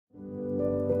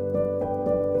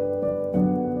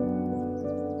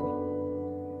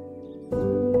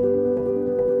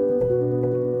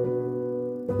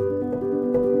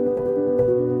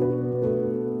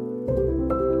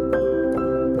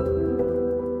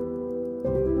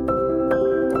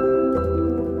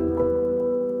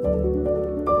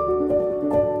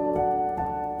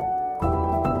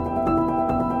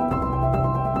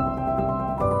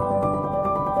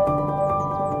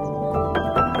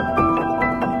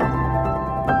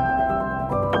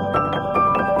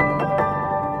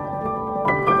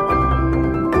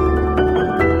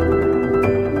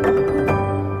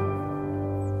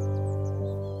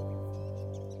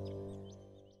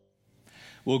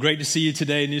great to see you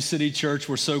today, New City Church.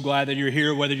 We're so glad that you're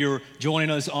here. Whether you're joining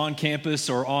us on campus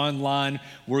or online,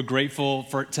 we're grateful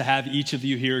to have each of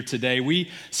you here today.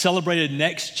 We celebrated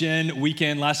Next Gen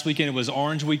weekend. Last weekend, it was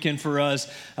Orange Weekend for us.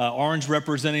 Orange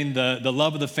representing the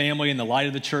love of the family and the light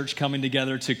of the church coming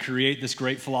together to create this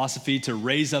great philosophy to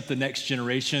raise up the next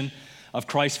generation of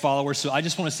Christ followers. So I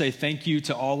just want to say thank you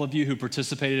to all of you who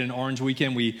participated in Orange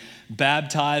Weekend. We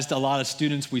baptized a lot of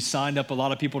students. We signed up a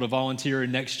lot of people to volunteer in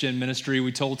Next Gen ministry.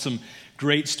 We told some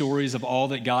great stories of all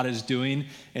that God is doing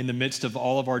in the midst of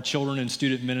all of our children and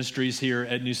student ministries here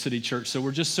at New City Church. So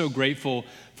we're just so grateful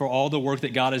for all the work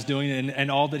that God is doing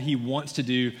and all that he wants to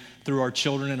do through our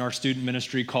children and our student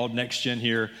ministry called Next Gen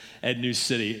here at New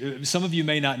City. Some of you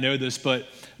may not know this, but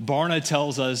Barna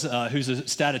tells us, who's a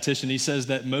statistician, he says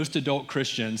that most adult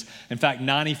Christians, in fact,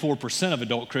 94% of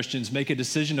adult Christians make a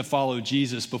decision to follow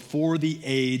Jesus before the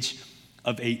age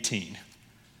of 18.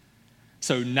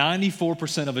 So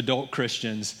 94% of adult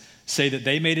Christians say that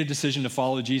they made a decision to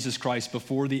follow Jesus Christ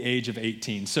before the age of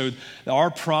 18. So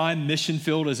our prime mission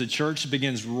field as a church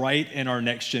begins right in our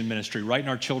Next Gen ministry, right in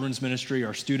our children's ministry,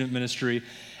 our student ministry.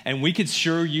 And we could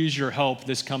sure use your help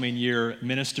this coming year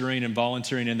ministering and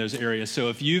volunteering in those areas. So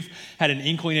if you've had an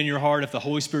inkling in your heart, if the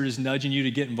Holy Spirit is nudging you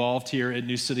to get involved here at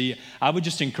New City, I would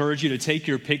just encourage you to take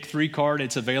your Pick 3 card.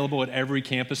 It's available at every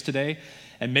campus today.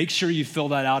 And make sure you fill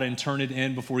that out and turn it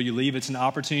in before you leave. It's an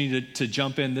opportunity to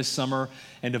jump in this summer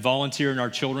and to volunteer in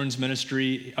our children's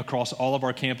ministry across all of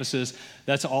our campuses.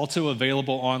 That's also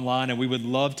available online, and we would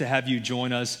love to have you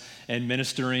join us in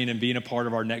ministering and being a part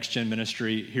of our Next Gen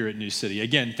ministry here at New City.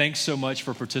 Again, thanks so much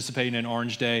for participating in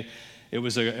Orange Day. It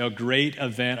was a great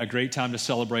event, a great time to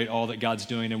celebrate all that God's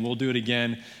doing, and we'll do it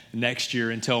again next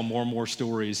year and tell more and more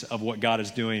stories of what God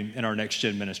is doing in our Next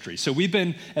Gen ministry. So we've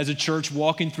been, as a church,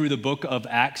 walking through the book of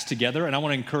Acts together, and I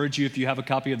want to encourage you, if you have a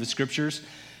copy of the scriptures,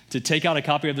 to take out a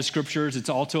copy of the scriptures. It's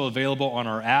also available on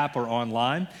our app or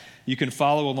online. You can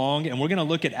follow along, and we're going to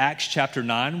look at Acts chapter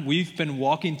 9. We've been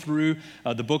walking through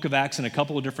the book of Acts in a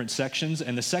couple of different sections,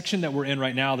 and the section that we're in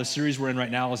right now, the series we're in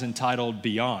right now, is entitled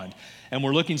Beyond. And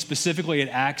we're looking specifically at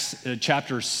Acts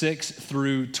chapter 6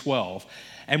 through 12.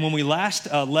 And when we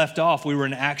last left off, we were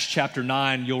in Acts chapter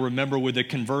 9, you'll remember, with the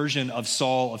conversion of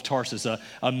Saul of Tarsus,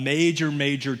 a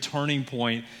major turning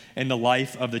point in the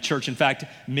life of the church. In fact,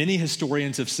 many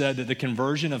historians have said that the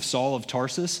conversion of Saul of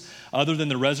Tarsus, other than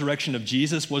the resurrection of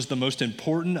Jesus, was the most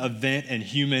important event in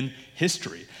human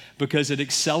history, because it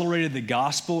accelerated the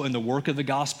gospel and the work of the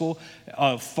gospel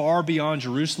far beyond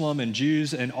Jerusalem and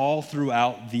Jews and all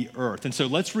throughout the earth. And so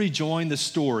let's rejoin the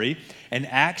story in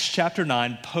Acts chapter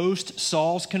 9, post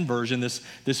Saul's conversion,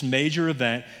 this major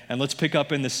event, and let's pick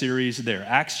up in the series there.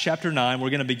 Acts chapter 9, we're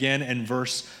going to begin in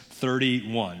verse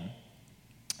 31.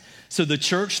 So the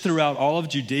church throughout all of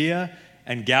Judea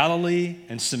and Galilee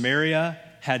and Samaria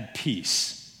had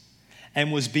peace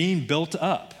and was being built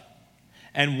up,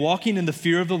 and walking in the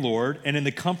fear of the Lord and in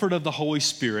the comfort of the Holy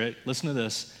Spirit, listen to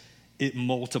this, it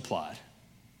multiplied.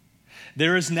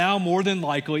 There is now more than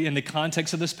likely, in the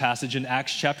context of this passage in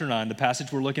Acts chapter 9, the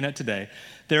passage we're looking at today,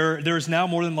 there is now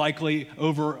more than likely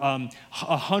over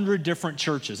 100 different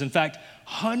churches. In fact,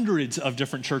 hundreds of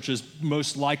different churches,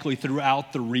 most likely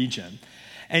throughout the region.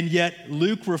 And yet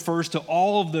Luke refers to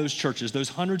all of those churches, those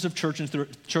hundreds of churches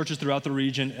throughout the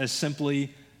region, as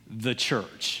simply the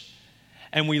church.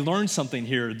 And we learn something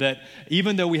here, that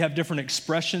even though we have different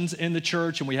expressions in the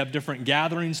church and we have different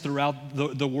gatherings throughout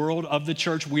the world of the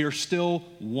church, we are still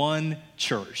one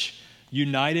church,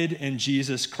 united in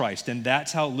Jesus Christ. And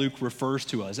that's how Luke refers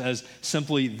to us, as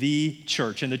simply the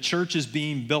church. And the church is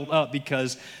being built up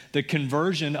because the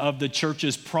conversion of the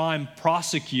church's prime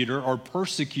prosecutor or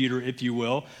persecutor, if you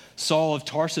will, Saul of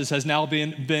Tarsus, has now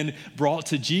been brought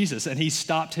to Jesus, and he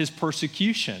stopped his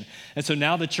persecution. And so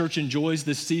now the church enjoys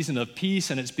this season of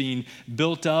peace, and it's being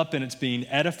built up and it's being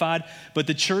edified. But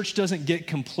the church doesn't get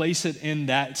complacent in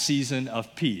that season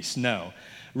of peace. No.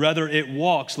 Rather, it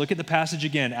walks, look at the passage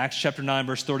again, Acts chapter 9,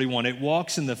 verse 31. It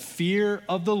walks in the fear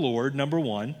of the Lord, number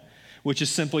one, which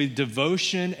is simply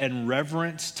devotion and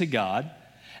reverence to God.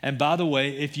 And by the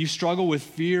way, if you struggle with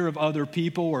fear of other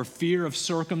people or fear of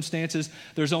circumstances,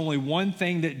 there's only one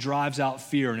thing that drives out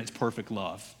fear, and it's perfect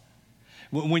love.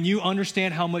 When you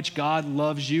understand how much God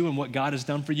loves you and what God has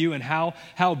done for you and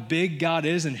how big God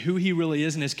is and who he really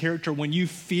is and his character, when you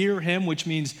fear him, which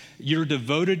means you're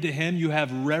devoted to him, you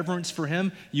have reverence for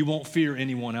him, you won't fear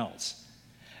anyone else.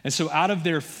 And so out of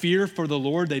their fear for the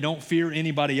Lord, they don't fear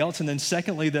anybody else. And then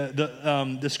secondly,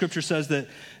 the scripture says that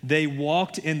they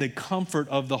walked in the comfort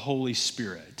of the Holy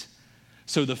Spirit.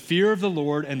 So the fear of the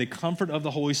Lord and the comfort of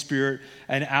the Holy Spirit,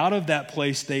 and out of that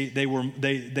place they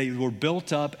were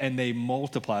built up and they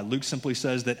multiplied. Luke simply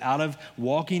says that out of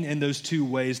walking in those two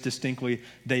ways distinctly,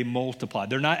 they multiplied.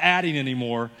 They're not adding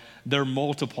anymore, they're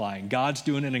multiplying. God's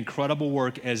doing an incredible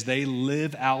work as they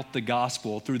live out the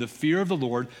gospel through the fear of the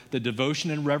Lord, the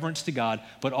devotion and reverence to God,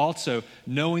 but also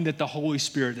knowing that the Holy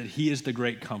Spirit, that he is the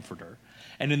great comforter.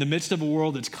 And in the midst of a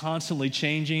world that's constantly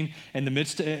changing, in the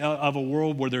midst of a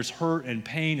world where there's hurt and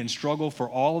pain and struggle for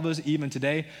all of us, even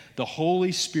today, the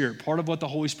Holy Spirit, part of what the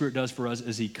Holy Spirit does for us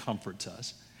is he comforts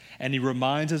us. And he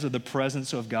reminds us of the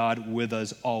presence of God with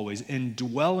us always,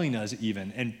 indwelling us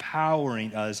even,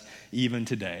 empowering us even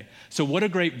today. So what a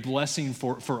great blessing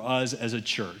for us as a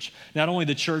church. Not only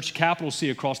the church, capital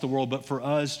C, across the world, but for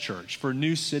us, church, for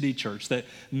New City Church, that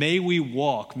may we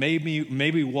walk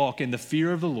in the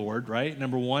fear of the Lord, right,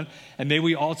 number one, and may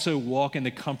we also walk in the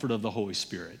comfort of the Holy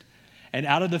Spirit. And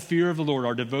out of the fear of the Lord,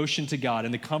 our devotion to God,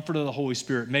 and the comfort of the Holy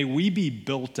Spirit, may we be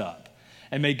built up.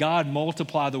 And may God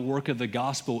multiply the work of the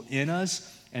gospel in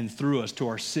us and through us to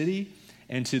our city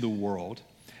and to the world.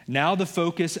 Now the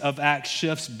focus of Acts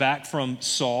shifts back from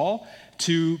Saul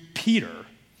to Peter.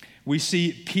 We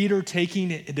see Peter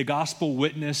taking the gospel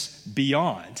witness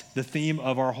beyond the theme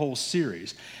of our whole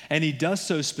series. And he does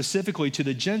so specifically to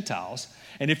the Gentiles.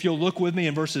 And if you'll look with me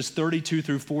in verses 32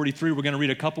 through 43, we're going to read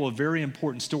a couple of very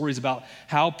important stories about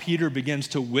how Peter begins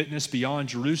to witness beyond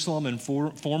Jerusalem and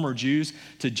former Jews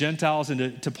to Gentiles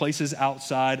and to places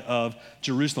outside of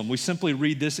Jerusalem. We simply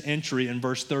read this entry in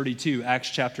verse 32, Acts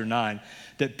chapter 9,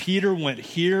 that Peter went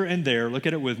here and there, look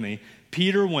at it with me,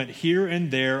 Peter went here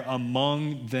and there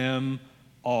among them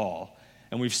all.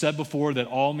 And we've said before that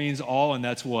all means all, and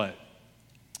that's what?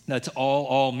 That's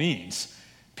all means.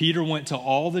 Peter went to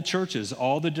all the churches,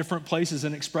 all the different places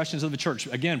and expressions of the church.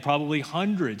 Again, probably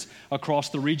hundreds across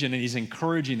the region, and he's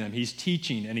encouraging them. He's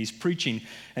teaching and he's preaching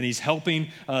and he's helping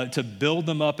to build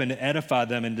them up and edify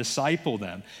them and disciple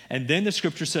them. And then the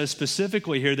scripture says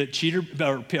specifically here that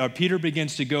Peter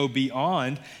begins to go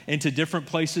beyond into different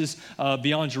places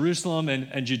beyond Jerusalem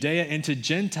and Judea into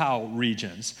Gentile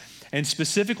regions. And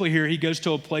specifically here, he goes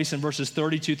to a place in verses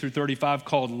 32 through 35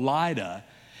 called Lydda.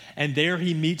 And there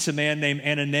he meets a man named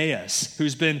Ananias,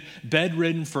 who's been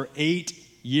bedridden for 8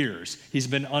 years. He's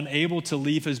been unable to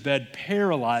leave his bed,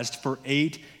 paralyzed for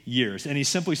 8 years. And he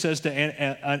simply says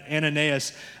to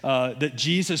Ananias that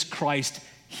Jesus Christ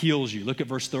heals you. Look at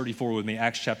verse 34 with me,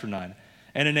 Acts chapter 9.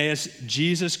 Ananias,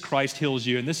 Jesus Christ heals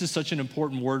you. And this is such an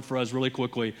important word for us really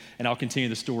quickly, and I'll continue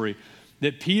the story,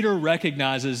 that Peter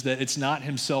recognizes that it's not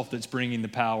himself that's bringing the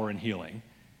power and healing.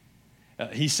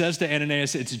 He says to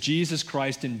Ananias, it's Jesus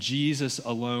Christ and Jesus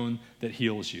alone that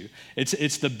heals you.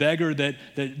 It's the beggar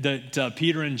that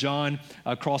Peter and John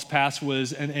crossed paths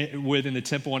with in the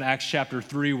temple in Acts chapter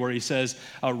 3, where he says,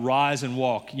 rise and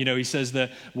walk. You know, he says that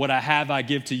what I have I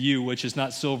give to you, which is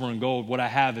not silver and gold. What I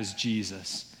have is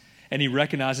Jesus. And he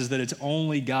recognizes that it's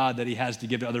only God that he has to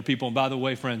give to other people. And by the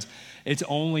way, friends, it's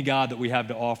only God that we have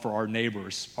to offer our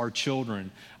neighbors, our children,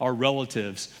 our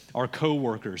relatives, our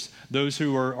coworkers, those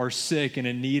who are sick and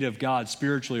in need of God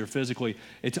spiritually or physically.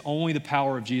 It's only the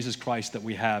power of Jesus Christ that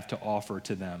we have to offer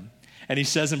to them. And he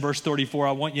says in verse 34,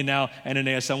 I want you now,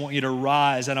 Ananias, I want you to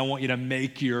rise and I want you to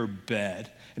make your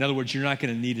bed. In other words, you're not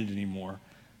going to need it anymore.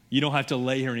 You don't have to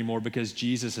lay here anymore because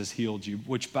Jesus has healed you,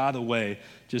 which, by the way,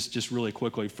 just really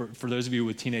quickly, for those of you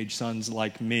with teenage sons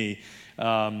like me,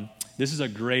 this is a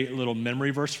great little memory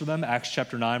verse for them. Acts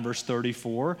chapter 9, verse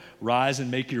 34, rise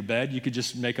and make your bed. You could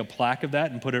just make a plaque of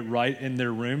that and put it right in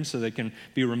their room so they can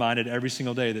be reminded every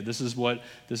single day that this is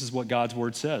what God's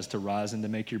word says, to rise and to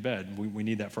make your bed. We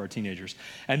need that for our teenagers.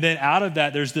 And then out of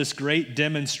that, there's this great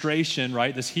demonstration,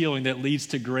 right, this healing that leads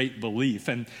to great belief.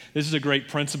 And this is a great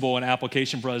principle and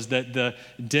application for us, that the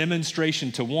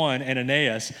demonstration to one,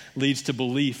 Ananias, leads to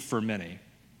belief for many.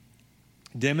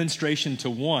 Demonstration to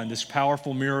one, this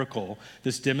powerful miracle,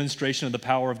 this demonstration of the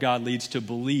power of God leads to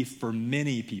belief for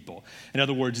many people. In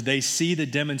other words, they see the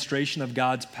demonstration of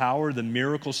God's power, the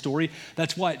miracle story.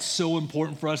 That's why it's so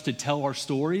important for us to tell our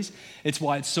stories. It's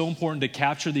why it's so important to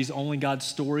capture these only God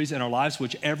stories in our lives,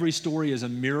 which every story is a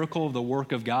miracle of the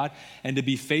work of God, and to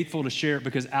be faithful to share it,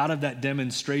 because out of that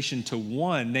demonstration to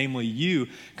one, namely you,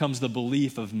 comes the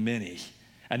belief of many.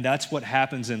 And that's what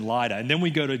happens in Lydda. And then we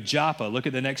go to Joppa. Look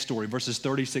at the next story, verses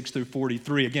 36 through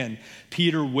 43. Again,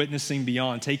 Peter witnessing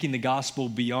beyond, taking the gospel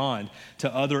beyond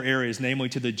to other areas, namely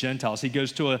to the Gentiles. He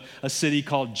goes to a city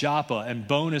called Joppa. And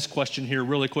bonus question here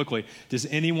really quickly. Does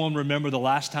anyone remember the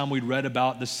last time we read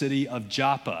about the city of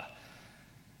Joppa?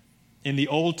 In the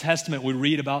Old Testament, we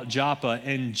read about Joppa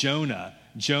and Jonah.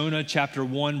 Jonah chapter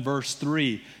 1, verse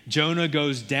 3. Jonah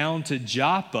goes down to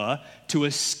Joppa to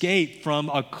escape from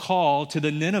a call to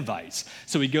the Ninevites.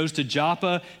 So he goes to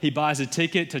Joppa, he buys a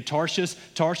ticket to Tarshish.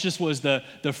 Tarshish was the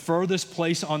furthest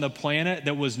place on the planet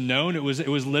that was known. It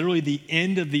was literally the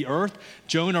end of the earth.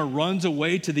 Jonah runs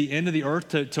away to the end of the earth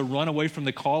to run away from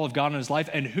the call of God in his life.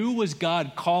 And who was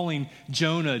God calling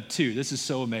Jonah to? This is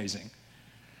so amazing.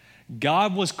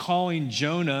 God was calling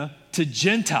Jonah to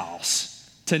Gentiles,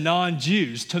 to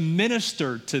non-Jews, to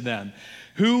minister to them.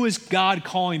 Who is God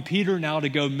calling Peter now to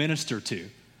go minister to?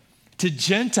 To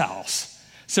Gentiles.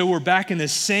 So we're back in the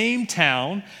same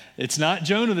town. It's not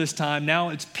Jonah this time. Now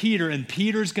it's Peter, and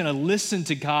Peter's going to listen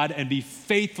to God and be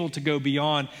faithful to go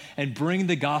beyond and bring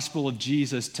the gospel of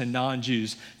Jesus to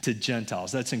non-Jews, to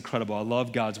Gentiles. That's incredible. I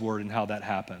love God's word and how that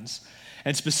happens.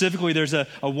 And specifically, there's a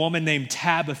woman named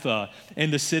Tabitha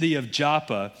in the city of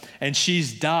Joppa, and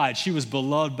she's died. She was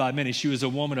beloved by many. She was a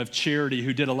woman of charity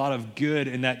who did a lot of good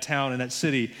in that town, in that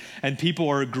city, and people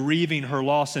are grieving her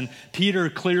loss. And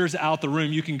Peter clears out the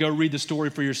room. You can go read the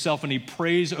story for yourself, and he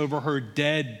prays over her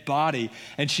dead body,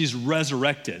 and she's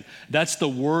resurrected. That's the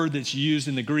word that's used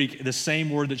in the Greek, the same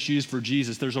word that's used for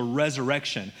Jesus. There's a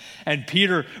resurrection. And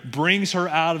Peter brings her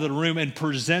out of the room and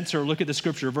presents her. Look at the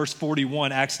scripture, verse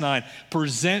 41, Acts 9.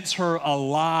 Presents her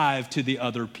alive to the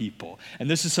other people. And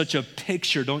this is such a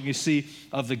picture, don't you see,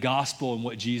 of the gospel and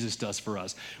what Jesus does for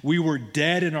us. We were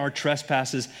dead in our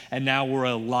trespasses, and now we're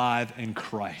alive in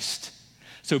Christ.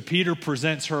 So Peter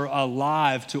presents her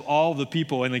alive to all the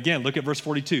people. And again, look at verse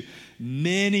 42.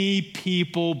 Many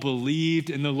people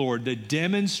believed in the Lord. The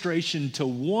demonstration to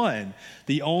one,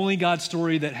 the only God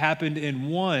story that happened in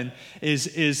one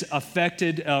is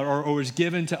affected or is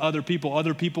given to other people.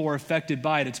 Other people are affected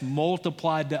by it. It's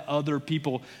multiplied to other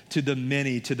people, to the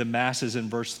many, to the masses in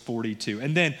verse 42.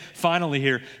 And then finally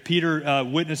here, Peter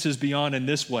witnesses beyond in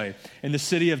this way. In the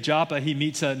city of Joppa, he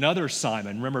meets another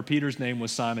Simon. Remember, Peter's name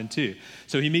was Simon too.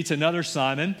 So he meets another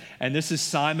Simon, and this is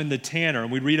Simon the tanner.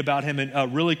 And we read about him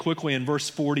really quickly in verse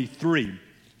 43.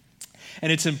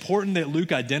 And it's important that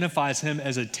Luke identifies him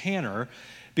as a tanner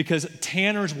because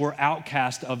tanners were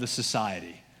outcast of the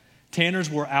society. Tanners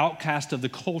were outcast of the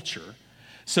culture.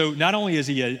 So not only is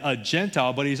he a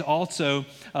Gentile, but he's also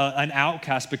an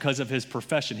outcast because of his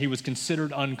profession. He was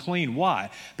considered unclean. Why?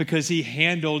 Because he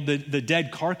handled the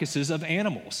dead carcasses of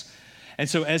animals. And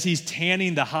so as he's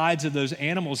tanning the hides of those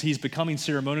animals, he's becoming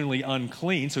ceremonially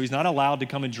unclean. So he's not allowed to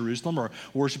come in Jerusalem or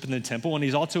worship in the temple. And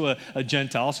he's also a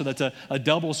Gentile, so that's a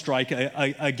double strike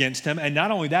against him. And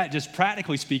not only that, just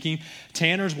practically speaking,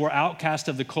 tanners were outcast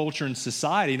of the culture and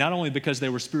society, not only because they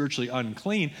were spiritually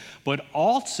unclean, but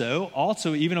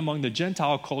also even among the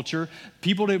Gentile culture,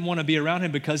 people didn't want to be around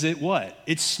him because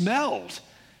it smelled.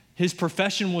 His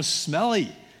profession was smelly.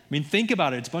 I mean, think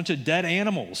about it. It's a bunch of dead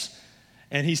animals.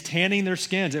 And he's tanning their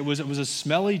skins. It was a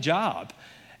smelly job.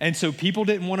 And so people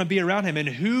didn't want to be around him. And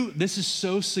this is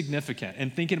so significant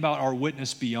in thinking about our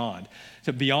witness beyond.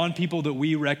 So beyond people that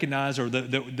we recognize or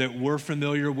that we're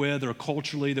familiar with or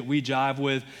culturally that we jive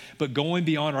with, but going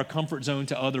beyond our comfort zone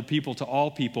to other people, to all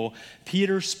people,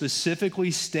 Peter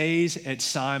specifically stays at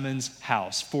Simon's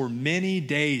house. For many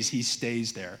days he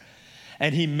stays there.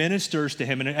 And he ministers to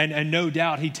him, and no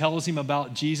doubt he tells him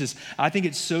about Jesus. I think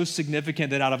it's so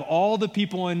significant that out of all the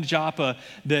people in Joppa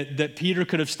that Peter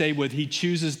could have stayed with, he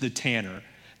chooses the tanner,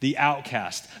 the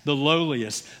outcast, the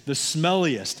lowliest, the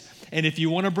smelliest. And if you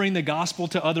want to bring the gospel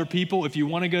to other people, if you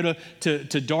want to go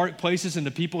to dark places and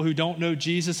to people who don't know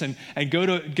Jesus and go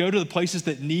to the places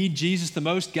that need Jesus the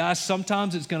most, guys,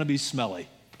 sometimes it's going to be smelly.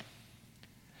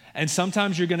 And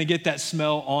sometimes you're going to get that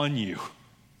smell on you.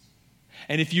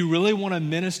 And if you really want to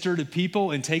minister to people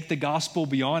and take the gospel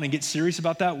beyond and get serious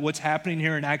about that, what's happening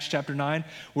here in Acts chapter 9,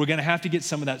 we're going to have to get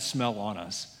some of that smell on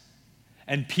us.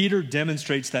 And Peter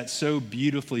demonstrates that so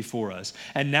beautifully for us.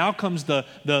 And now comes the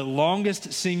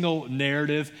longest single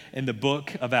narrative in the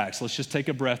book of Acts. Let's just take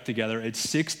a breath together. It's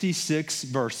 66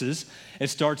 verses. It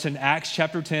starts in Acts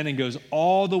chapter 10 and goes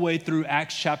all the way through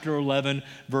Acts chapter 11,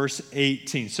 verse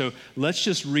 18. So let's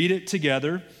just read it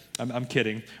together. I'm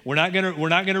kidding. We're not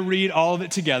gonna read all of it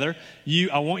together.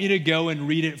 I want you to go and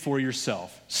read it for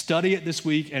yourself. Study it this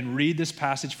week and read this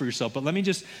passage for yourself. But let me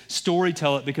just story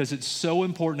tell it because it's so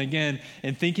important, again,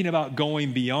 in thinking about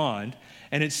going beyond.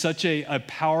 And it's such a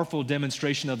powerful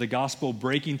demonstration of the gospel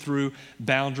breaking through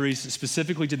boundaries,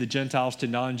 specifically to the Gentiles, to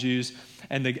non-Jews,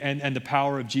 and the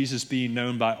power of Jesus being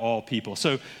known by all people.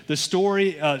 So the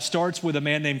story starts with a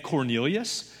man named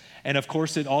Cornelius. And of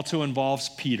course, it also involves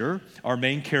Peter, our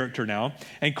main character now.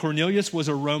 And Cornelius was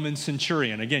a Roman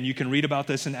centurion. Again, you can read about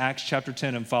this in Acts chapter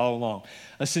 10 and follow along.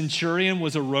 A centurion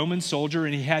was a Roman soldier,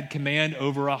 and he had command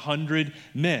over 100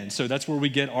 men. So that's where we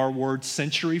get our word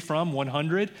century from,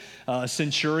 100. A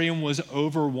centurion was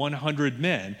over 100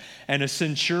 men. And a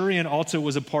centurion also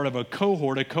was a part of a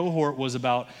cohort. A cohort was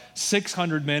about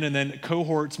 600 men, and then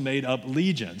cohorts made up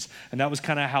legions. And that was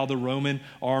kind of how the Roman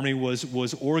army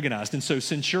was organized. And so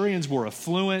centurions were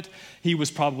affluent. He was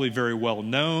probably very well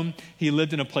known. He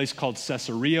lived in a place called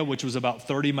Caesarea, which was about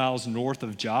 30 miles north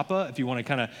of Joppa. If you want to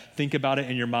kind of think about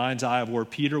it in your mind's eye of where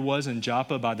Peter was in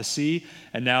Joppa by the sea,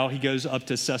 and now he goes up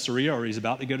to Caesarea, or he's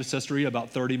about to go to Caesarea, about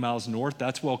 30 miles north.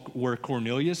 That's where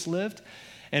Cornelius lived.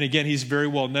 And again, he's very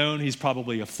well known. He's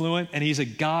probably affluent, and he's a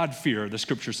God-fearer, the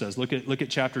scripture says. Look at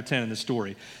chapter 10 in the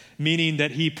story, meaning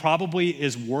that he probably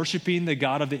is worshiping the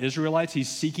God of the Israelites. He's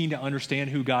seeking to understand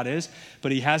who God is,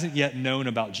 but he hasn't yet known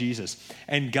about Jesus.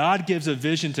 And God gives a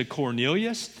vision to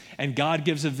Cornelius, and God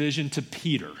gives a vision to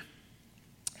Peter.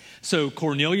 So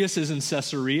Cornelius is in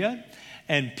Caesarea,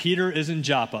 and Peter is in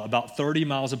Joppa, about 30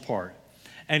 miles apart.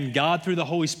 And God, through the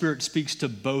Holy Spirit, speaks to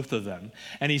both of them.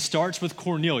 And he starts with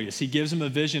Cornelius. He gives him a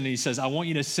vision, and he says, I want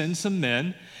you to send some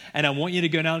men, and I want you to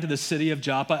go down to the city of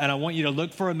Joppa, and I want you to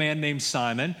look for a man named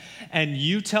Simon, and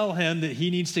you tell him that he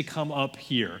needs to come up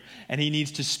here, and he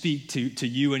needs to speak to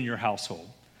you and your household.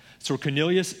 So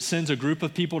Cornelius sends a group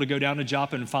of people to go down to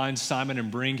Joppa and find Simon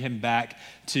and bring him back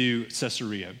to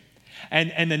Caesarea.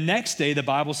 And the next day, the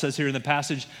Bible says here in the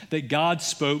passage that God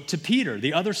spoke to Peter,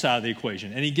 the other side of the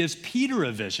equation, and he gives Peter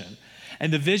a vision.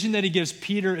 And the vision that he gives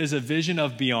Peter is a vision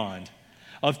of beyond,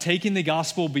 of taking the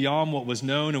gospel beyond what was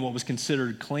known and what was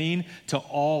considered clean to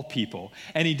all people.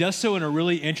 And he does so in a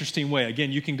really interesting way.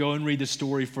 Again, you can go and read the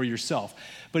story for yourself.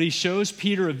 But he shows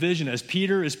Peter a vision as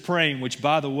Peter is praying, which,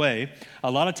 by the way, a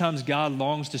lot of times God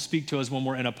longs to speak to us when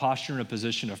we're in a posture and a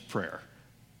position of prayer.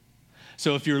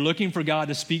 So if you're looking for God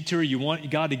to speak to you, you want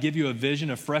God to give you a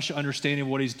vision, a fresh understanding of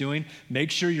what he's doing,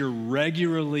 make sure you're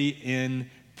regularly in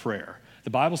prayer. The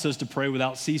Bible says to pray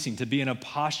without ceasing, to be in a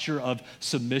posture of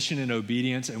submission and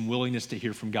obedience and willingness to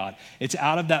hear from God. It's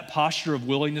out of that posture of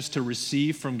willingness to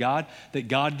receive from God that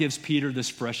God gives Peter this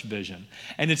fresh vision.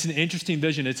 And it's an interesting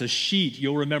vision. It's a sheet,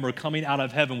 you'll remember, coming out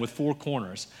of heaven with 4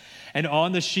 corners. And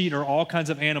on the sheet are all kinds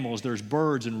of animals. There's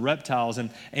birds and reptiles and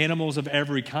animals of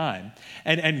every kind.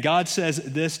 And God says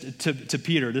this to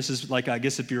Peter. This is like, I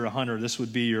guess if you're a hunter, this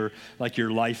would be your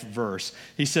life verse.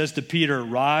 He says to Peter,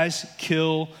 rise,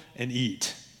 kill, and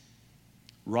eat.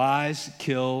 Rise,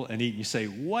 kill, and eat. And you say,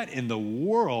 what in the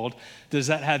world does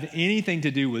that have anything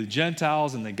to do with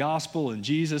Gentiles and the gospel and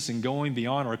Jesus and going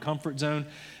beyond our comfort zone?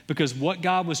 Because what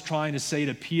God was trying to say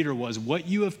to Peter was, what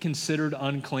you have considered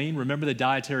unclean, remember the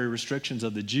dietary restrictions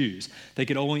of the Jews. They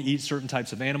could only eat certain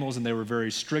types of animals, and they were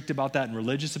very strict about that and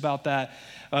religious about that.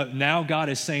 Now God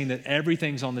is saying that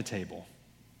everything's on the table.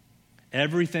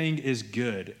 Everything is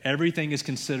good. Everything is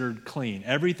considered clean.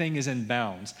 Everything is in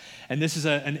bounds. And this is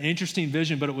an interesting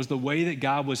vision, but it was the way that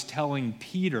God was telling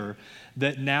Peter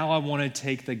that now I want to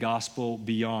take the gospel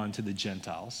beyond to the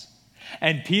Gentiles.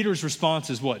 And Peter's response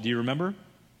is what? Do you remember?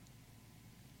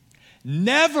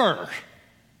 Never.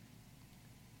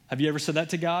 Have you ever said that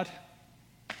to God?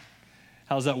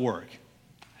 How does that work?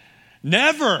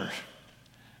 Never.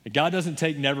 God doesn't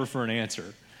take never for an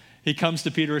answer. He comes to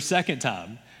Peter a second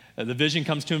time. The vision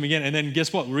comes to him again. And then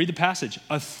guess what? Read the passage.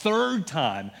 A third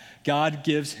time, God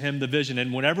gives him the vision.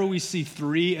 And whenever we see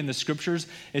 3 in the scriptures,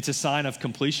 it's a sign of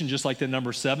completion, just like the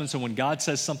number 7. So when God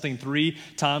says something 3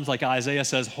 times, like Isaiah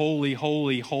says, holy,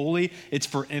 holy, holy, it's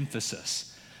for emphasis.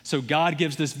 So God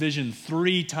gives this vision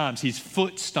 3 times. He's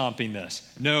foot stomping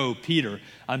this. No, Peter,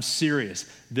 I'm serious.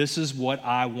 This is what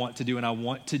I want to do, and I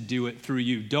want to do it through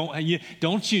you.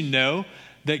 Don't you know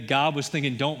that God was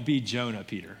thinking, don't be Jonah,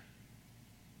 Peter.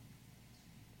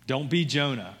 Don't be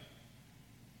Jonah.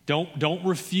 Don't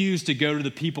refuse to go to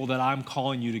the people that I'm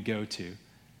calling you to go to.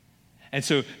 And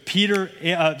so Peter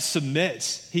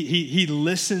submits. He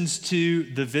listens to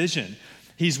the vision.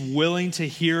 He's willing to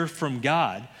hear from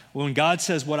God. When God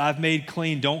says, what I've made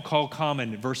clean, don't call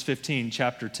common, verse 15,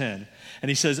 chapter 10. And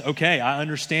he says, okay, I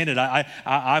understand it.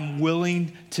 I'm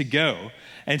willing to go.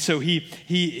 And so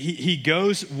he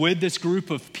goes with this group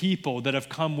of people that have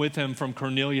come with him from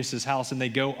Cornelius' house, and they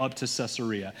go up to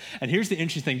Caesarea. And here's the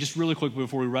interesting thing, just really quick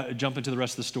before we jump into the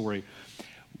rest of the story.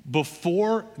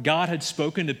 Before God had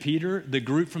spoken to Peter, the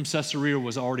group from Caesarea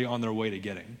was already on their way to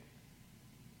get him.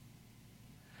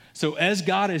 So as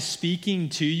God is speaking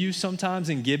to you sometimes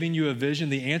and giving you a vision,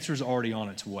 the answer is already on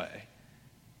its way.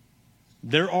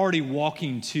 They're already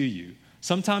walking to you.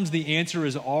 Sometimes the answer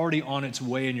is already on its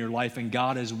way in your life, and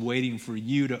God is waiting for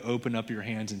you to open up your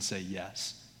hands and say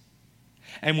yes.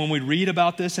 And when we read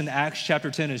about this in Acts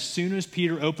chapter 10, as soon as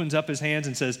Peter opens up his hands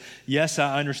and says, yes,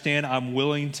 I understand, I'm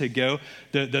willing to go,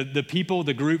 the people,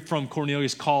 the group from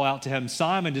Cornelius call out to him,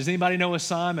 Simon, does anybody know a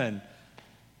Simon?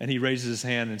 And he raises his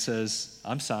hand and says,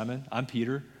 I'm Simon, I'm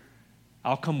Peter,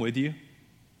 I'll come with you.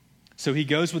 So he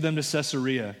goes with them to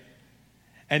Caesarea.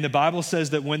 And the Bible says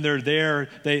that when they're there,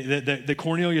 the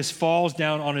Cornelius falls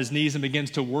down on his knees and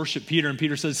begins to worship Peter. And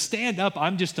Peter says, stand up,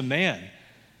 I'm just a man.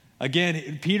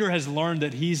 Again, Peter has learned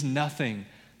that he's nothing,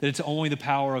 that it's only the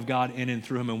power of God in and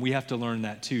through him. And we have to learn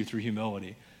that too through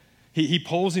humility. He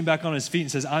pulls him back on his feet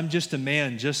and says, I'm just a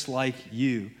man just like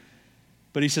you.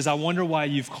 But he says, I wonder why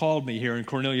you've called me here. And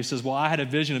Cornelius says, well, I had a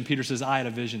vision. And Peter says, I had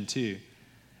a vision too.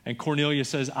 And Cornelius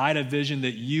says, I had a vision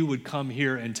that you would come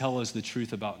here and tell us the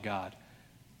truth about God.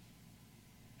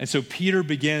 And so Peter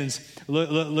begins,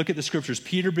 look at the scriptures.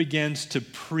 Peter begins to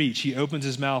preach. He opens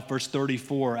his mouth, verse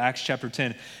 34, Acts chapter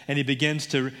 10, and he begins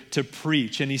to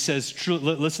preach. And he says,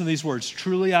 listen to these words,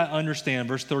 truly I understand,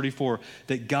 verse 34,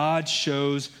 that God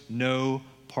shows no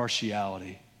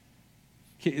partiality.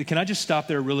 Can I just stop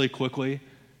there really quickly?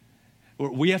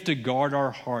 We have to guard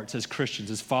our hearts as Christians,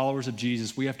 as followers of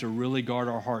Jesus. We have to really guard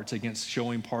our hearts against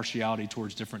showing partiality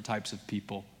towards different types of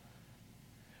people.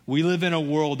 We live in a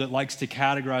world that likes to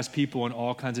categorize people in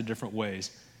all kinds of different ways.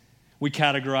 We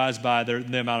categorize by the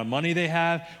amount of money they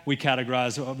have. We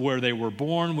categorize where they were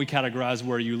born. We categorize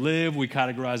where you live. We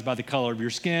categorize by the color of your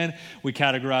skin. We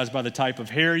categorize by the type of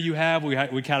hair you have. We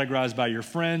categorize by your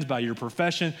friends, by your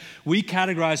profession. We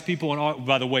categorize people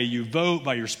by the way you vote,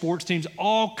 by your sports teams,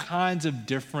 all kinds of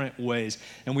different ways.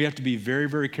 And we have to be very,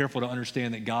 very careful to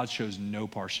understand that God shows no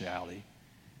partiality.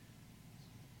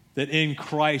 That in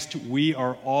Christ, we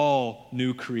are all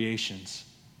new creations.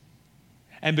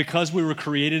 And because we were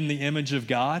created in the image of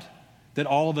God, that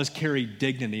all of us carry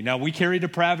dignity. Now, we carry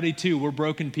depravity too. We're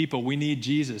broken people. We need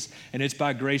Jesus. And it's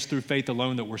by grace through faith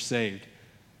alone that we're saved.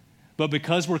 But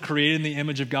because we're created in the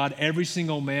image of God, every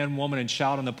single man, woman, and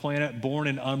child on the planet, born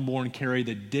and unborn, carry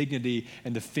the dignity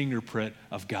and the fingerprint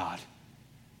of God.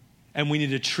 And we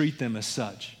need to treat them as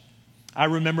such. I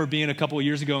remember being a couple of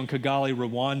years ago in Kigali,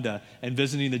 Rwanda, and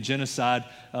visiting the Genocide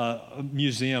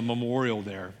Museum Memorial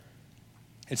there.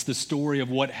 It's the story of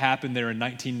what happened there in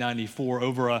 1994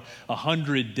 over a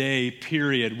 100-day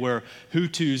period where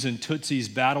Hutus and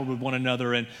Tutsis battled with one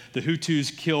another, and the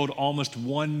Hutus killed almost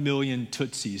 1 million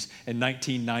Tutsis in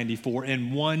 1994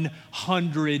 in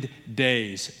 100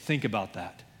 days. Think about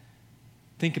that.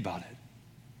 Think about it.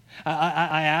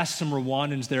 I asked some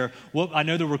Rwandans there, I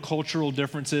know there were cultural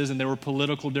differences and there were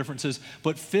political differences,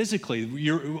 but physically,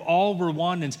 you're all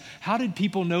Rwandans. How did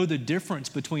people know the difference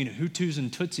between Hutus and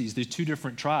Tutsis, these two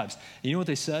different tribes? And you know what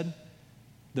they said?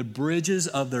 The bridges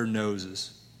of their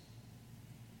noses.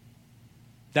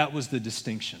 That was the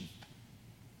distinction.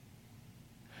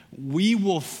 We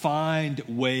will find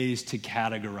ways to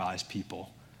categorize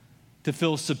people, to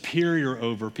feel superior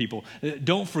over people.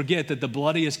 Don't forget that the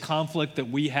bloodiest conflict that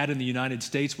we had in the United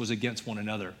States was against one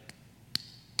another.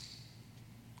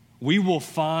 We will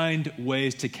find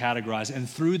ways to categorize. And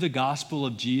through the gospel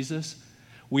of Jesus,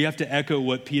 we have to echo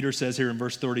what Peter says here in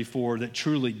verse 34, that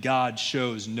truly God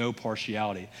shows no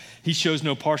partiality. He shows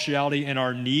no partiality in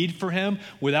our need for him.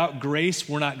 Without grace,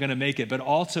 we're not going to make it. But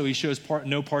also he shows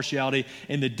no partiality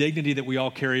in the dignity that we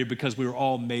all carry because we were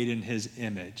all made in his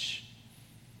image.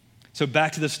 So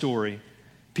back to the story.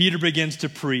 Peter begins to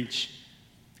preach.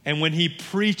 And when he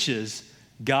preaches,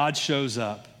 God shows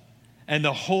up. And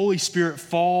the Holy Spirit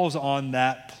falls on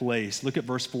that place. Look at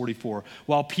verse 44.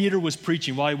 While Peter was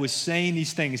preaching, while he was saying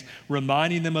these things,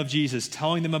 reminding them of Jesus,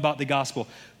 telling them about the gospel,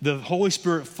 the Holy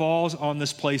Spirit falls on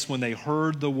this place when they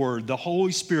heard the word. The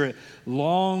Holy Spirit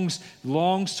longs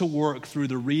to work through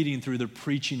the reading, through the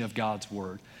preaching of God's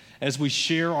word. As we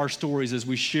share our stories, as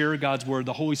we share God's word,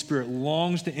 the Holy Spirit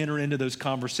longs to enter into those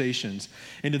conversations,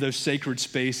 into those sacred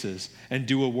spaces, and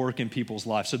do a work in people's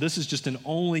lives. So this is just an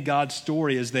only God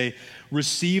story as they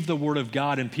receive the word of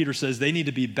God. And Peter says they need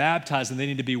to be baptized and they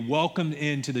need to be welcomed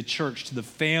into the church, to the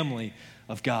family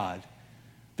of God.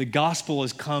 The gospel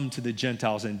has come to the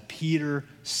Gentiles, and Peter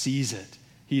sees it.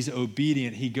 He's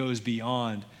obedient. He goes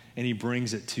beyond, and he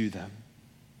brings it to them.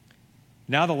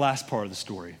 Now the last part of the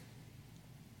story.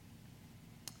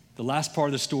 The last part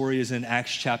of the story is in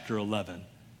Acts chapter 11.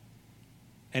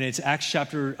 And it's Acts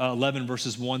chapter 11,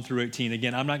 verses 1 through 18.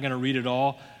 Again, I'm not going to read it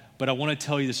all, but I want to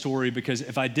tell you the story because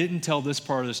if I didn't tell this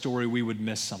part of the story, we would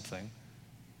miss something.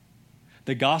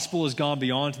 The gospel has gone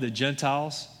beyond to the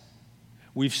Gentiles.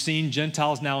 We've seen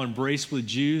Gentiles now embraced with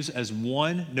Jews as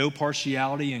one, no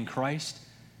partiality in Christ.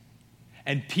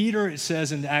 And Peter, it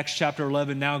says in Acts chapter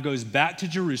 11, now goes back to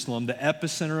Jerusalem, the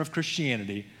epicenter of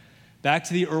Christianity, back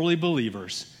to the early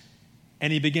believers,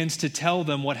 and he begins to tell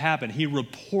them what happened. He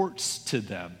reports to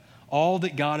them all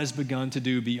that God has begun to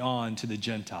do beyond to the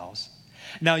Gentiles.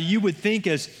 Now, you would think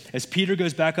as Peter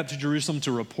goes back up to Jerusalem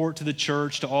to report to the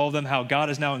church, to all of them, how God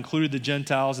has now included the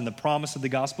Gentiles in the promise of the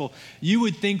gospel, you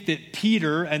would think that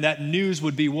Peter and that news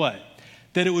would be what?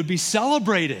 That it would be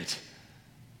celebrated.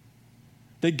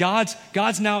 That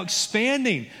God's now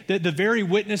expanding the very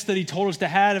witness that he told us to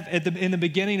have in the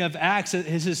beginning of Acts,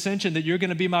 his ascension, that you're going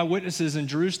to be my witnesses in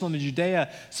Jerusalem and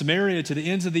Judea, Samaria, to the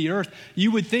ends of the earth. You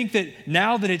would think that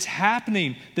now that it's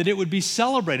happening, that it would be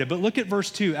celebrated. But look at verse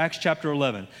 2, Acts chapter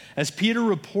 11. As Peter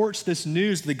reports this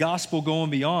news, the gospel going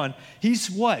beyond, he's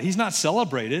what? He's not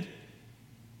celebrated.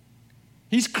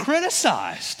 He's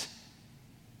criticized.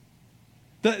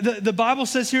 The Bible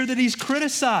says here that he's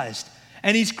criticized.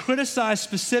 And he's criticized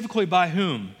specifically by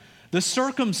whom? The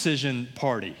circumcision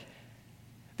party.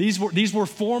 These were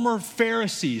former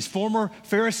Pharisees, former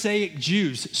Pharisaic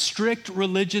Jews, strict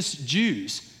religious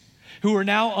Jews who are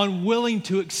now unwilling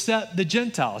to accept the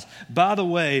Gentiles. By the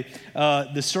way,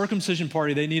 the circumcision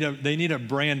party, they need a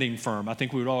branding firm. I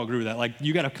think we would all agree with that. Like,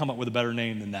 you got to come up with a better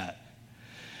name than that.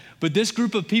 But this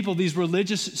group of people, these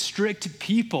religious, strict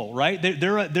people, right?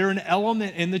 They're an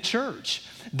element in the church.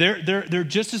 They're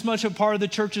just as much a part of the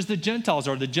church as the Gentiles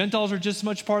are. The Gentiles are just as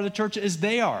much part of the church as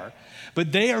they are.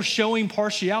 But they are showing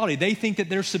partiality. They think that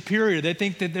they're superior. They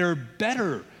think that they're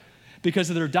better because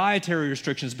of their dietary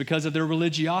restrictions, because of their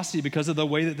religiosity, because of the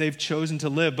way that they've chosen to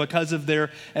live, because of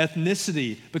their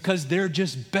ethnicity, because they're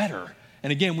just better.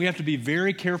 And again, we have to be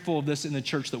very careful of this in the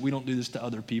church, that we don't do this to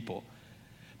other people.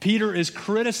 Peter is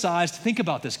criticized. Think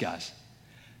about this, guys.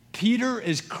 Peter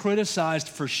is criticized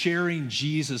for sharing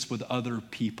Jesus with other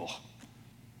people.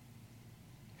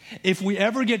 If we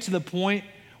ever get to the point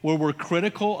where we're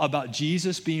critical about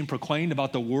Jesus being proclaimed,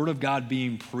 about the word of God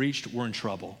being preached, we're in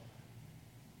trouble.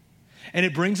 And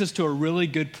it brings us to a really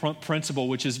good principle,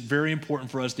 which is very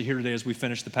important for us to hear today as we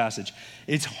finish the passage.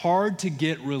 It's hard to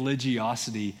get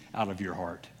religiosity out of your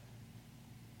heart.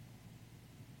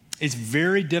 It's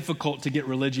very difficult to get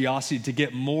religiosity, to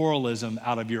get moralism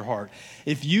out of your heart.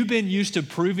 If you've been used to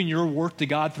proving your worth to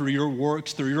God through your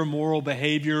works, through your moral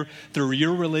behavior, through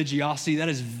your religiosity, that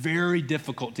is very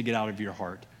difficult to get out of your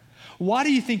heart. Why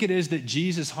do you think it is that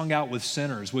Jesus hung out with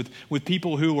sinners, with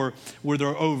people who were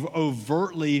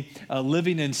overtly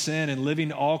living in sin and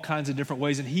living all kinds of different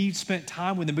ways, and he spent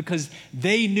time with them because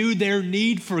they knew their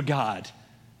need for God?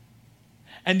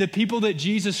 And the people that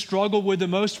Jesus struggled with the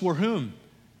most were whom?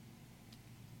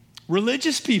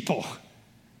 Religious people.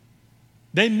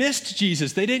 They missed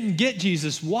Jesus. They didn't get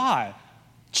Jesus. Why?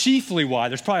 Chiefly why?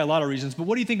 There's probably a lot of reasons, but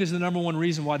what do you think is the number one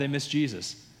reason why they missed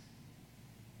Jesus?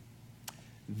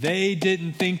 They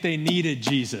didn't think they needed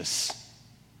Jesus.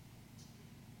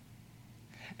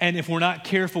 And if we're not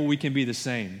careful, we can be the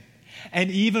same. And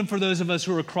even for those of us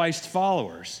who are Christ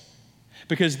followers,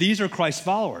 because these are Christ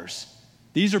followers.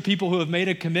 These are people who have made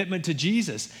a commitment to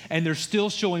Jesus, and they're still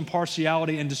showing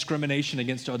partiality and discrimination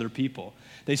against other people.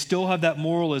 They still have that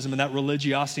moralism and that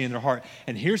religiosity in their heart.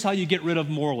 And here's how you get rid of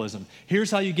moralism.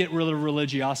 Here's how you get rid of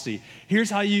religiosity. Here's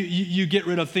how you get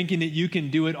rid of thinking that you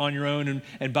can do it on your own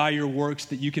and by your works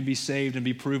that you can be saved and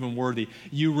be proven worthy.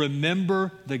 You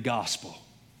remember the gospel.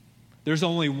 There's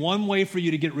only one way for you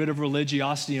to get rid of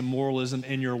religiosity and moralism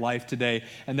in your life today,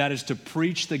 and that is to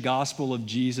preach the gospel of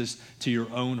Jesus to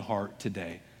your own heart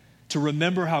today. To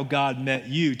remember how God met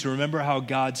you, to remember how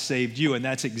God saved you, and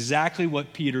that's exactly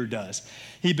what Peter does.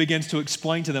 He begins to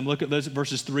explain to them, look at those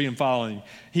verses 3 and following.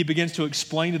 He begins to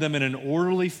explain to them in an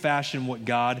orderly fashion what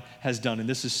God has done, and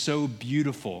this is so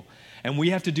beautiful. And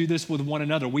we have to do this with one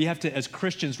another. We have to, as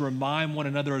Christians, remind one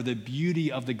another of the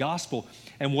beauty of the gospel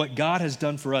and what God has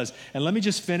done for us. And let me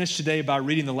just finish today by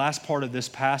reading the last part of this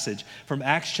passage from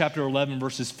Acts chapter 11,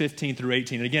 verses 15 through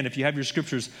 18. And again, if you have your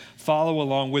scriptures, follow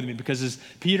along with me, because as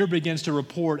Peter begins to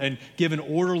report and give an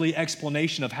orderly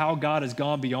explanation of how God has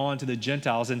gone beyond to the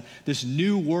Gentiles and this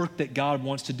new work that God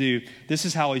wants to do, this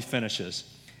is how he finishes.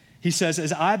 He says,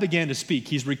 as I began to speak,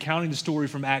 he's recounting the story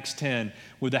from Acts 10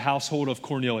 with the household of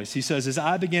Cornelius. He says, as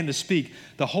I began to speak,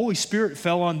 the Holy Spirit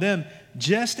fell on them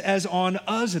just as on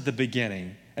us at the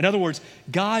beginning. In other words,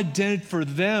 God did for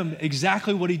them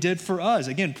exactly what he did for us.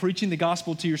 Again, preaching the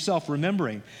gospel to yourself,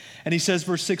 remembering. And he says,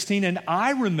 verse 16, and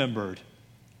I remembered.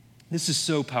 This is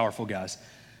so powerful, guys.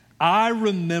 I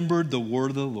remembered the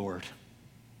word of the Lord.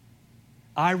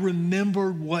 I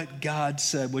remembered what God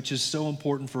said, which is so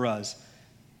important for us.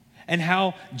 And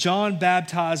how John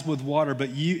baptized with water,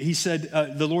 but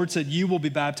the Lord said, you will be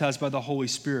baptized by the Holy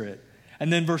Spirit.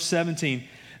 And then verse 17,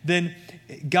 then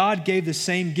God gave the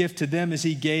same gift to them as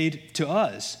he gave to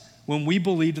us when we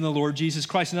believed in the Lord Jesus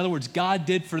Christ. In other words, God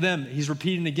did for them. He's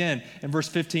repeating again in verse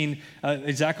 15,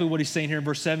 exactly what he's saying here in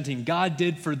verse 17. God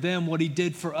did for them what he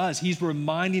did for us. He's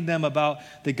reminding them about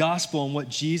the gospel and what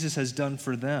Jesus has done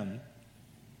for them.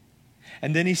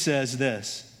 And then he says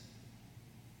this.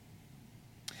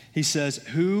 He says,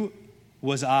 who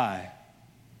was I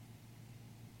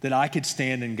that I could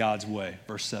stand in God's way?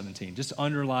 Verse 17. Just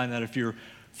underline that. If you're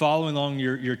following along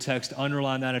your text,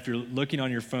 underline that. If you're looking on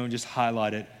your phone, just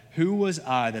highlight it. Who was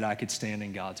I that I could stand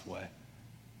in God's way?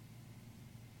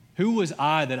 Who was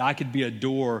I that I could be a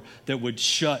door that would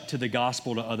shut to the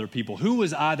gospel to other people? Who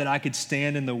was I that I could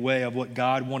stand in the way of what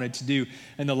God wanted to do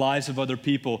in the lives of other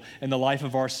people, in the life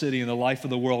of our city, in the life of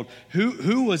the world?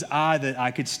 Who was I that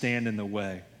I could stand in the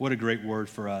way? What a great word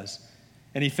for us.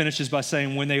 And he finishes by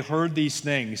saying, when they heard these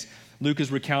things, Luke is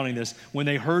recounting this, when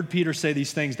they heard Peter say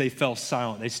these things, they fell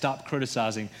silent. They stopped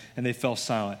criticizing and they fell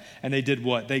silent. And they did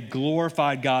what? They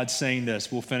glorified God, saying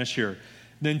this. We'll finish here.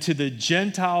 Then to the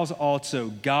Gentiles also,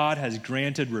 God has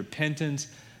granted repentance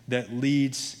that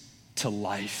leads to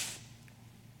life.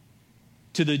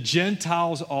 To the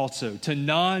Gentiles also, to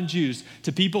non-Jews,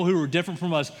 to people who are different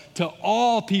from us, to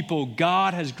all people,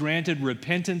 God has granted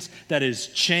repentance that is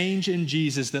change in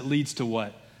Jesus that leads to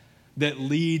what? That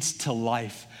leads to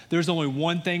life. There's only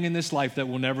one thing in this life that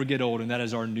will never get old, and that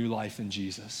is our new life in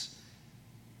Jesus.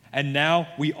 And now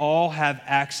we all have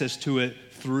access to it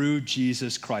through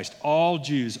Jesus Christ. All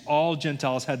Jews, all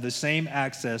Gentiles had the same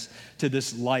access to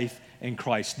this life in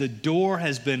Christ. The door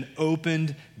has been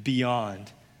opened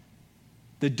beyond.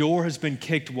 The door has been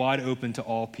kicked wide open to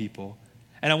all people.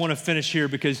 And I want to finish here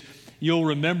because you'll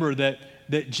remember that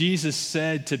Jesus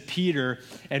said to Peter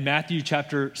in Matthew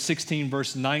chapter 16,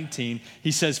 verse 19,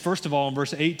 he says, first of all, in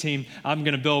verse 18, I'm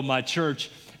going to build my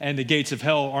church and the gates of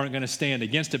hell aren't going to stand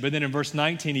against it. But then in verse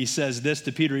 19, he says this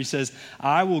to Peter. He says,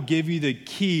 I will give you the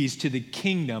keys to the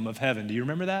kingdom of heaven. Do you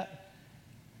remember that?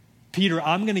 Peter,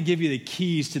 I'm going to give you the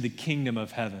keys to the kingdom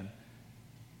of heaven.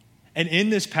 And in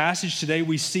this passage today,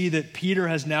 we see that Peter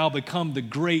has now become the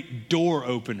great door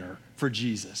opener for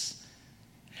Jesus.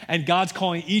 And God's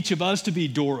calling each of us to be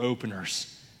door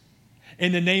openers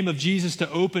in the name of Jesus, to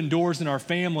open doors in our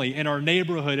family, in our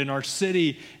neighborhood, in our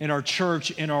city, in our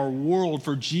church, in our world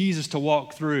for Jesus to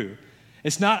walk through.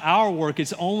 It's not our work.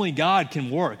 It's only God can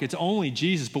work. It's only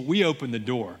Jesus, but we open the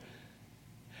door.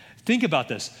 Think about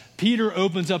this. Peter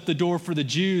opens up the door for the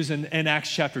Jews in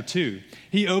Acts chapter 2.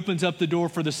 He opens up the door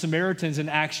for the Samaritans in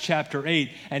Acts chapter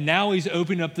 8. And now he's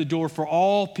opening up the door for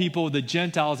all people, the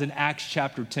Gentiles, in Acts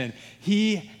chapter 10.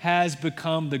 He has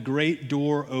become the great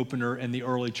door opener in the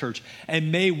early church.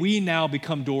 And may we now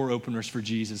become door openers for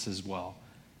Jesus as well.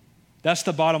 That's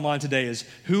the bottom line today is,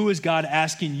 who is God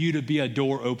asking you to be a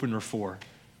door opener for?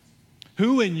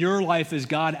 Who in your life is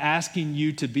God asking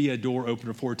you to be a door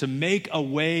opener for, to make a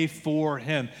way for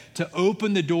him, to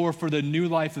open the door for the new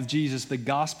life of Jesus, the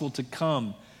gospel to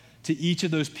come to each of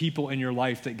those people in your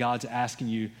life that God's asking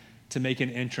you to make an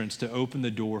entrance, to open the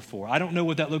door for? I don't know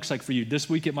what that looks like for you. This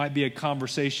week it might be a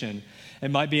conversation.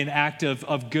 It might be an act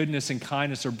of goodness and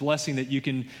kindness or blessing that you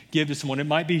can give to someone. It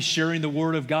might be sharing the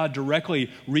word of God directly,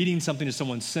 reading something to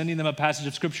someone, sending them a passage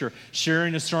of scripture,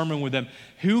 sharing a sermon with them.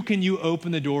 Who can you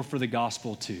open the door for the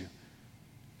gospel to?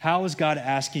 How is God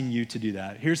asking you to do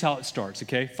that? Here's how it starts,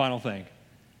 okay? Final thing.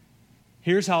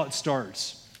 Here's how it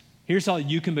starts. Here's how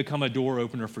you can become a door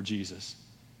opener for Jesus.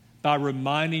 By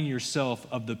reminding yourself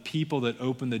of the people that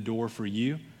opened the door for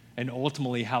you, and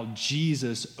ultimately how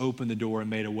Jesus opened the door and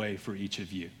made a way for each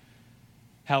of you.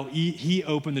 How he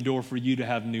opened the door for you to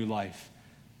have new life.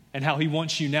 And how he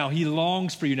wants you now. He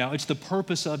longs for you now. It's the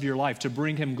purpose of your life to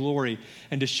bring him glory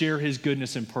and to share his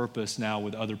goodness and purpose now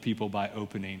with other people by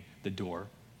opening the door.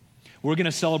 We're going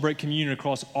to celebrate communion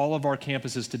across all of our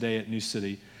campuses today at New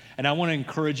City. And I want to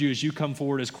encourage you as you come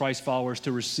forward as Christ followers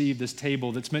to receive this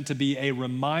table that's meant to be a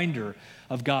reminder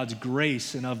of God's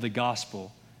grace and of the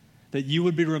gospel. That you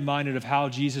would be reminded of how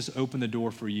Jesus opened the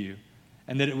door for you.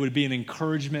 And that it would be an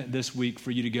encouragement this week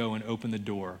for you to go and open the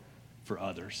door for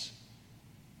others.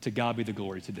 To God be the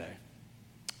glory today.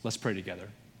 Let's pray together.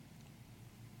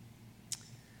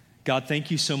 God,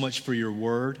 thank you so much for your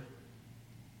word.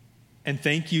 And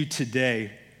thank you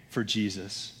today for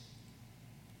Jesus.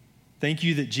 Thank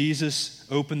you that Jesus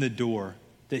opened the door,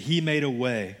 that he made a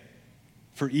way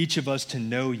for each of us to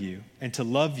know you and to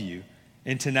love you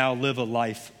and to now live a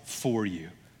life for you.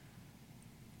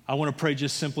 I want to pray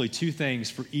just simply two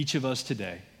things for each of us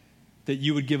today. that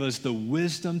you would give us the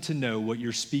wisdom to know what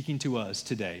you're speaking to us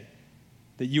today,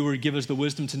 that you would give us the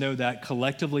wisdom to know that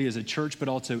collectively as a church, but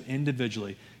also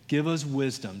individually. Give us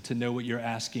wisdom to know what you're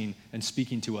asking and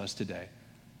speaking to us today.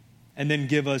 And then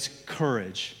give us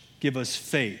courage, give us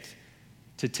faith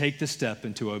to take the step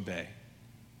and to obey.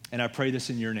 And I pray this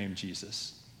in your name,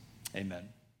 Jesus. Amen.